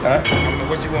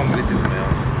What you want me to do,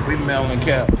 man? We mailing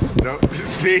cabs. No,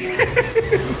 see,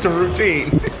 it's the routine.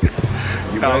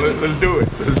 Let's do it.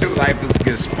 Ciphers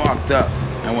get sparked up,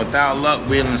 and without luck,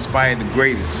 we'll inspire the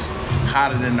greatest.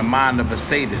 Hotter than the mind of a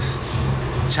sadist.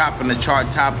 Chopping the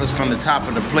chart toppers from the top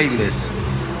of the playlist.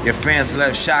 Your fans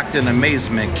left shocked in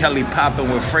amazement. Kelly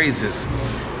popping with phrases.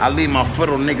 I leave my foot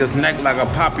on niggas' neck like a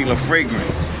popular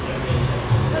fragrance.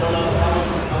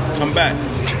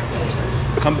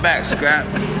 Come back, scrap.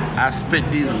 I spit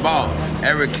these bars.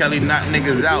 Eric Kelly knock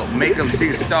niggas out, make them see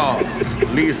stars.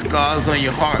 Leave scars on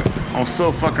your heart. I'm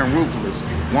so fucking ruthless.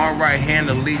 One right hand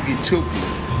to leave you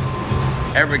toothless.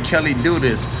 Eric Kelly do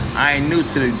this. I ain't new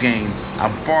to the game.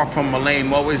 I'm far from a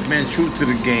lame, always been true to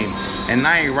the game. And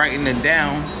I ain't writing it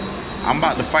down. I'm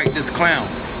about to fight this clown.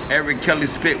 Eric Kelly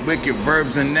spit wicked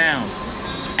verbs and nouns.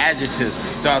 Adjectives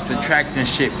starts attracting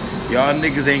shit. Y'all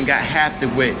niggas ain't got half the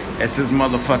wit as this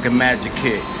motherfucking magic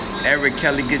kid. Eric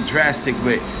Kelly get drastic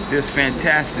with this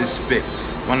fantastic spit.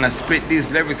 When I spit these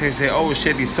lyrics, they say, oh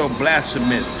shit, he's so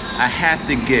blasphemous. I have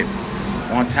to get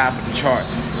on top of the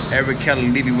charts. Eric Kelly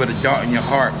leave you with a dart in your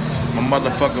heart. My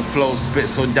motherfucking flow spit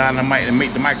so dynamite and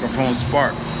make the microphone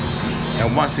spark.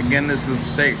 And once again, this is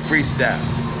straight freestyle.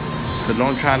 So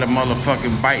don't try to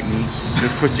motherfucking bite me.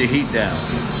 Just put your heat down.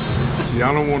 See,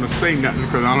 I don't want to say nothing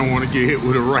because I don't want to get hit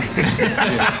with a rain.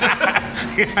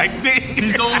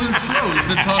 He's old and slow. He's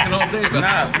been talking all day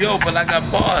about but I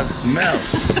got bars. Mel.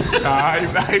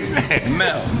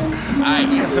 Mel. I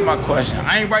answer my question.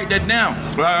 I ain't write that down.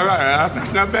 Right.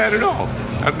 That's not bad at all.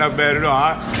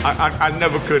 I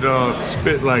never could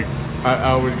spit like I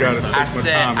always got to take my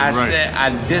time and write.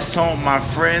 I disowned my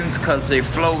friends because they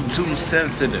flow too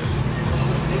sensitive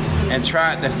and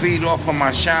tried to feed off of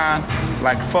my shine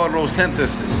like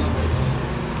photosynthesis.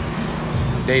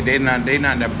 They not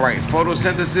that bright.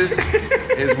 Photosynthesis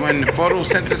is when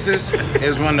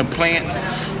the plants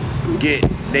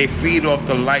they feed off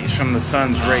the lights from the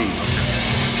sun's rays.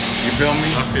 You feel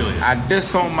me? I feel you. I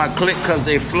disowned my clique because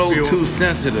they flow too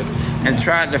sensitive and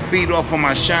tried to feed off of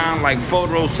my shine like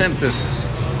photosynthesis.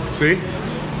 See?